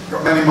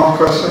 Got any more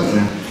questions?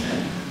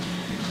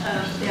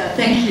 Yeah,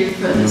 thank you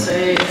for this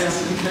very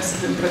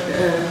impressive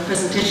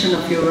presentation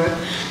of your work.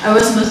 I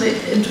was mostly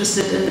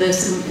interested in the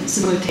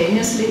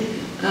simultaneously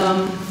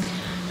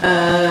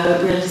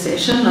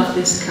realization of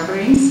these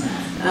coverings,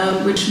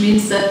 which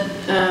means that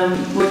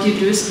what you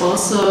do is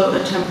also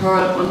a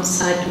temporal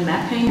on-site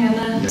mapping in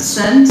a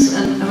sense.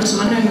 And I was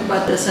wondering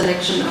about the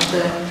selection of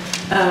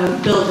the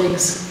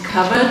buildings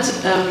covered.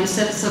 You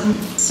said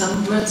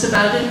some words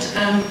about it,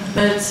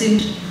 but it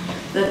seemed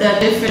that there are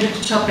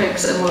different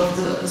topics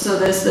involved. So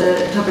there's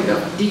the topic of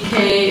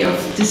decay, of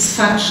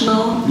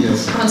dysfunctional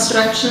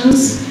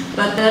constructions,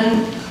 but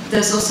then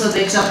there's also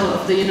the example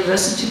of the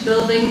university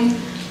building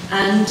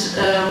and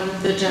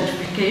the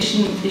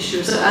gentrification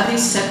issues. So are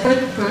these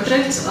separate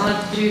projects, or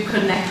do you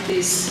connect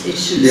these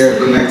issues? Yeah,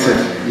 connected.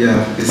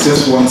 Yeah, it's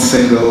just one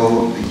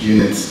single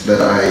unit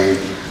that I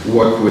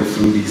work with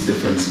through these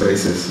different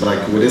spaces.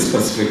 Like with this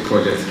specific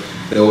project,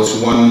 there was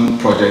one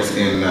project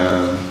in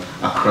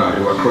Accra.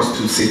 They were across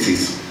 2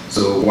 cities.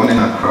 So one in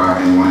Accra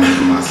and one in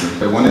Kumasi.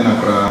 The one in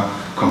Accra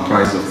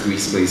comprised of 3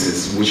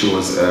 spaces, which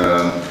was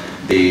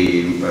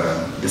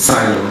the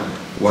silo,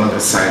 one of the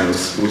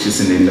silos, which is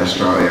in the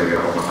industrial area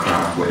of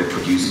Accra, where they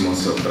produce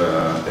most of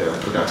the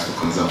products for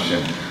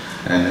consumption.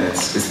 And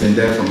it's been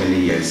there for many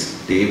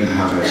years. They even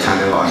have a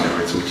tunnel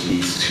under it, which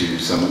leads to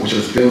some, which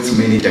was built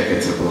many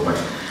decades ago, but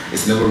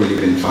it's never really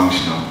been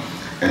functional.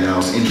 And I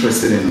was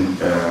interested in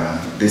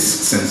this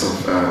sense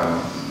of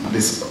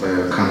this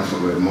kind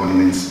of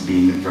monuments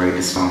being very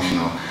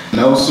dysfunctional. And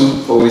I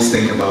also always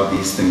think about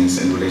these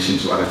things in relation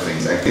to other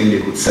things. I think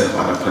they could serve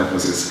other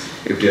purposes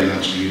if they are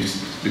not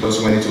used.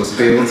 Because when it was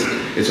built,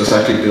 it was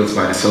actually built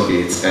by the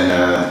Soviets, and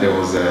there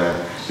was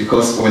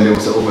because when there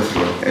was an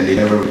overthrow and they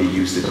never really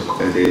used it,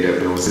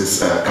 there was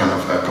this kind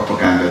of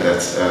propaganda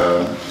that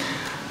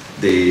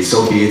the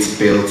Soviets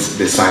built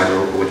the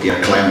silo with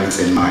their climate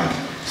in mind.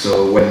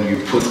 So when you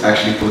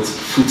actually put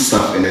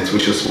foodstuff in it,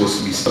 which was supposed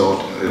to be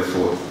stored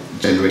for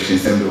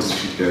generations, then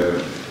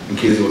in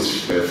case there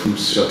was food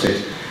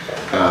shortage,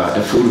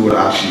 the food would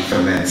actually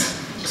ferment.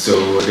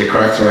 So they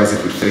characterize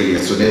it with failure.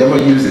 So they never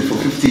used it for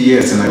 50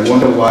 years, and I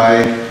wonder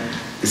why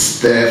it's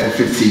there for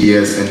 50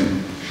 years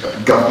and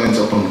government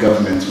upon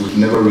government would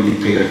never really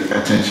pay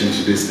attention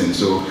to this thing.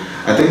 So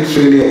I think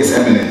failure is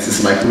imminent.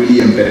 It's like really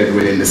embedded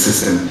within the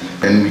system,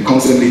 and we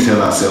constantly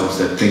tell ourselves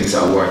that things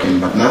are working,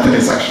 but nothing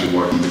is actually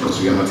working because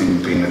we are not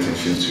even paying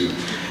attention to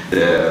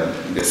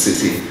the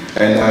city.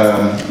 And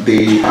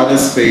the other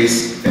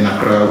space in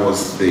Accra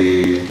was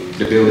the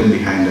building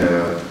behind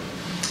the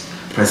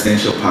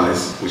presidential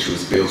palace, which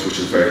was built, which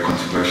was very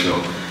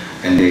controversial,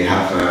 and they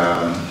have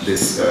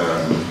this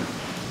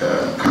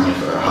kind of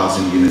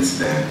housing units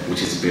there,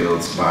 which is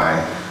built by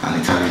an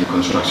Italian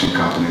construction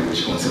company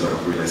which owns a lot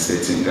of real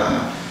estate in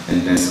Ghana.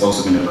 And there's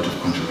also been a lot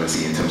of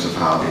controversy in terms of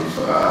how they've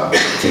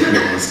taken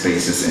over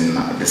spaces in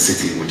the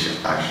city, which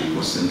actually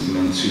wasn't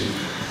meant to.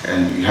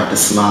 And you have the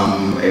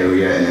slum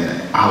area and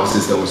then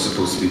houses that were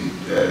supposed to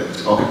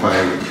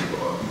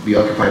be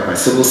occupied by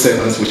civil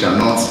servants, which are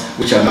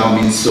now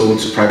being sold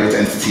to private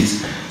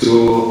entities.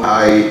 So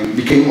I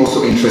became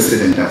also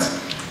interested in that.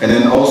 And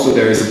then also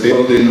there is a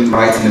building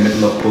right in the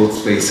middle of both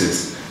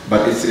spaces,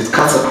 but it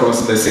cuts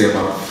across, let's say,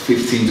 about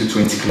 15 to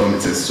 20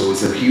 kilometers. So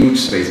it's a huge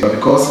space, but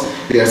because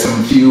there are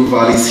some few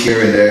valleys here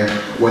and there,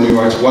 when you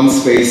are at one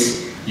space,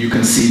 you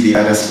can see the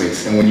other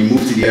space. And when you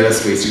move to the other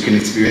space, you can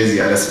experience the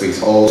other space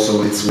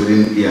also. It's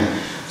within,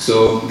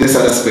 So this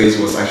other space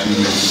was actually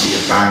meant to be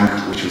a bank,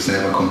 which was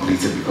never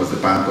completed because the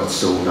bank got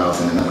sold out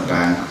in another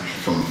bank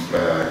from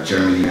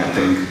Germany, I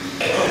think.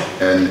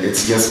 And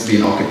it's just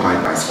been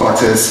occupied by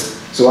squatters.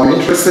 So I'm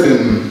interested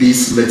in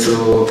these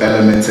little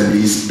elements and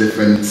these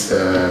different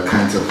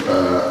kinds of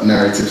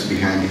narratives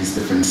behind these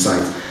different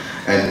sites.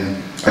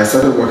 And I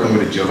started working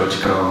with the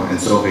geological and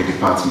survey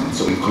department.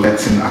 So in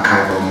collecting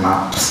archival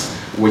maps,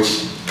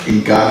 which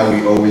in Ghana,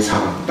 we always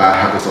have a bad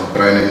habit of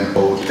burning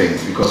old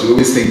things because we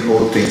always think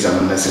old things are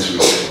not necessary.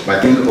 But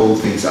I think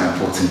old things are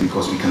important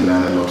because we can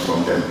learn a lot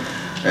from them.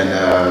 And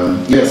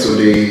so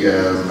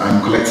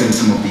I'm collecting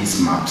some of these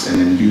maps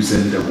and then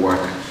using the work.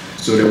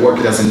 So the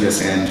work doesn't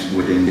just end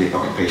within the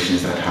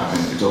occupations that happen.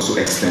 It also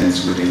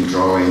extends within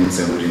drawings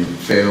and within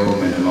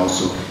film and then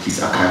also these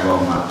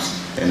archival maps.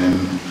 And then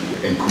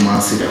in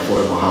Kumasi, the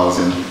affordable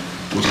housing,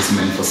 which is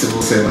meant for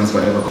civil servants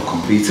but never got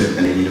completed,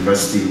 and a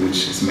university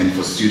which is meant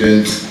for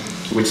students,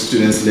 which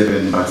students live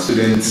in, but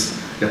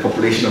the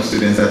population of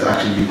students that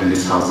actually live in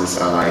these houses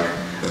are like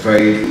a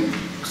very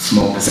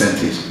small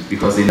percentage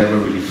because they never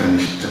really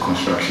finished the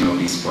construction of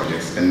these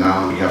projects. And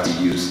now we have to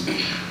use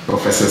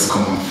professors'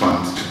 common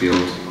funds to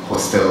build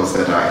hostels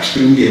that are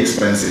extremely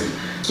expensive.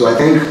 So I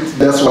think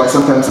that's why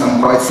sometimes I'm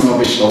quite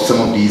snobbish of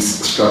some of these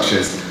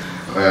structures.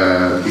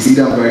 It's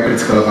either I'm very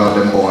critical about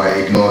them or I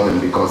ignore them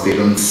because they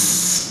don't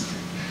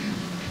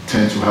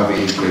tend to have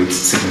a great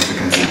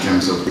significance in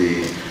terms of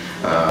the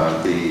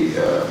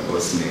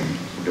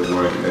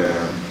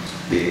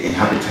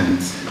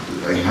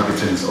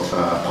inhabitants of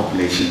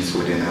populations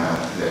within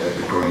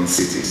the growing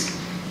cities.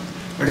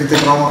 I can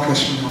take one more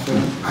question.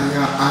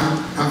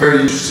 I'm very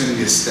interested in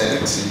the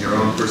aesthetics, in your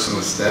own personal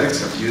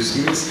aesthetics of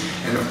using this.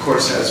 And of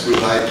course, as we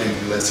like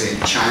in, let's say,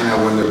 in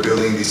China, when they're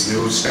building these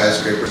new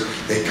skyscrapers,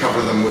 they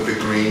cover them with the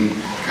green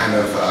kind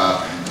of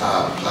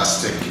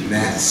plastic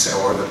nets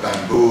or the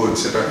bamboo,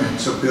 etc.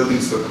 So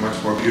buildings look much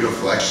more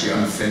beautiful, actually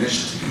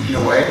unfinished in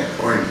a way,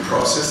 or in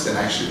process than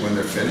actually when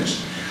they're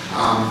finished.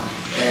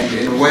 And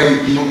in a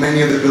way,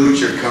 many of the buildings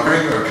you're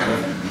covering are kind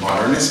of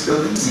modernist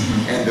buildings,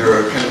 and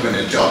they're kind of an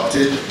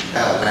adopted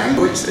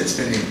language that's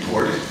been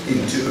imported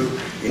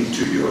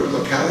into your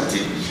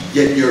locality,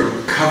 yet you're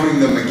covering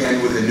them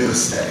again with a new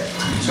aesthetic.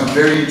 So I'm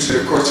very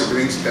interested. Of course, it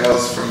rings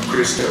bells from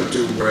Cristo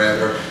to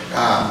wherever,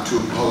 to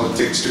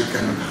politics, to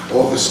kind of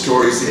all the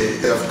stories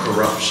of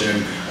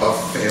corruption, of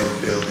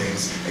failed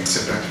buildings,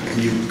 etc.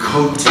 And you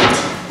coat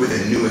it with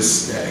a new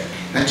aesthetic.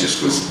 And I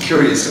just was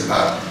curious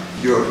about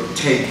your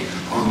take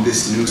on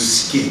this new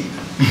skin.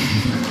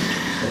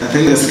 I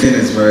think the skin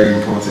is very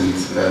important.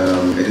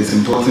 It is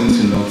important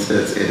to note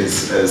that it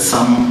is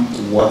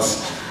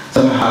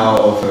somehow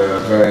of a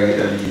very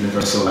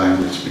universal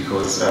language,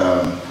 because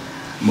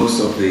most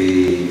of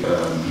the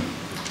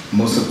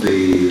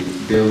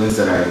buildings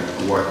that I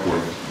work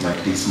with,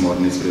 like these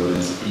modernist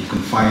buildings, you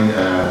can find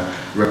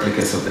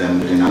replicas of them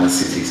within other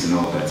cities and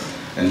all that.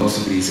 And most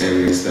of these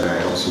areas that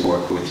I also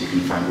work with, you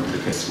can find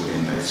replicas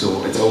within that.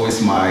 So it's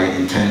always my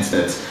intent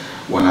that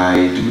when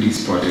I do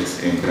these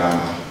projects in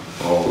Ghana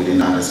or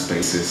within other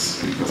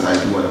spaces, because I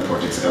do other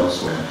projects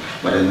elsewhere,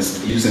 but then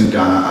using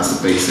Ghana as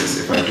a basis,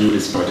 if I do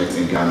this project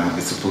in Ghana,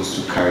 it's supposed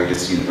to carry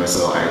this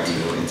universal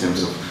ideal in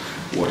terms of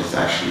what it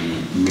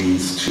actually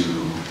means to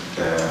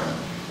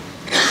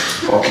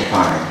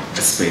occupy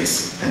a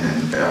space and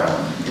then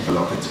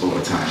develop it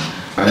over time.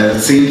 And at the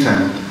same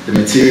time, the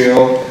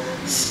material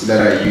that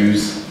I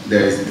use,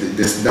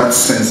 there's that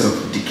sense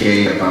of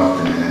decay about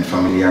them and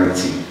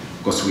familiarity,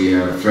 because we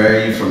are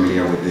very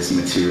familiar with this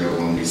material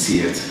when we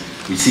see it.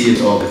 We see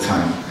it all the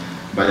time,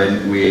 but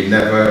then we're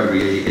never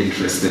really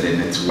interested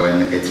in it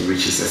when it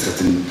reaches a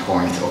certain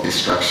point of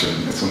destruction.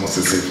 It's almost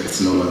as if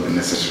it's no longer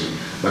necessary.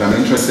 But I'm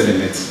interested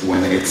in it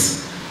when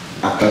it's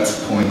at that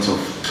point of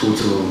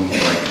total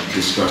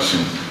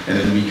destruction, and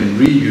then we can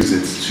reuse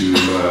it to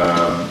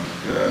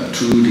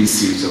through these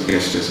series of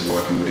gestures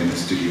working within the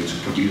studio to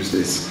produce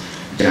this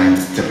giant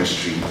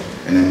tapestry,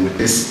 and then with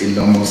this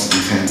enormous,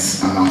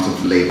 intense amount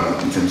of labor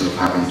in terms of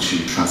having to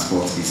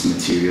transport these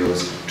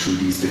materials through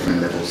these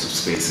different levels of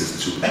spaces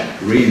to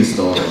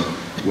reinstall them,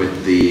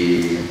 with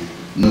the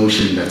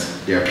notion that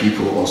there are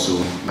people also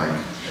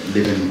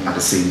living at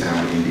the same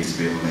time within these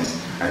buildings.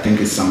 I think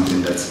it's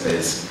something that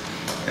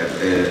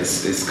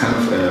is kind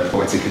of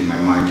poetic in my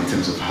mind in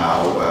terms of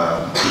how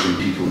even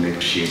people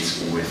negotiate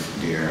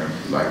with their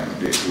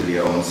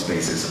own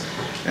spaces.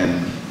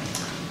 And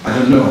I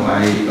don't know,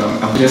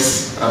 I'm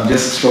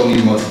just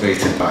strongly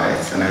motivated by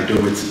it, and I do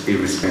it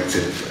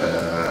irrespective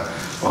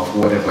of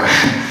whatever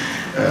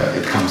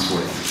it comes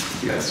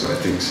with. Yeah, so I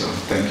think so.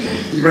 Thank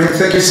you. Ibrahim,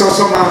 thank you so much.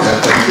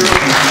 Yeah,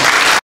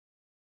 thank you.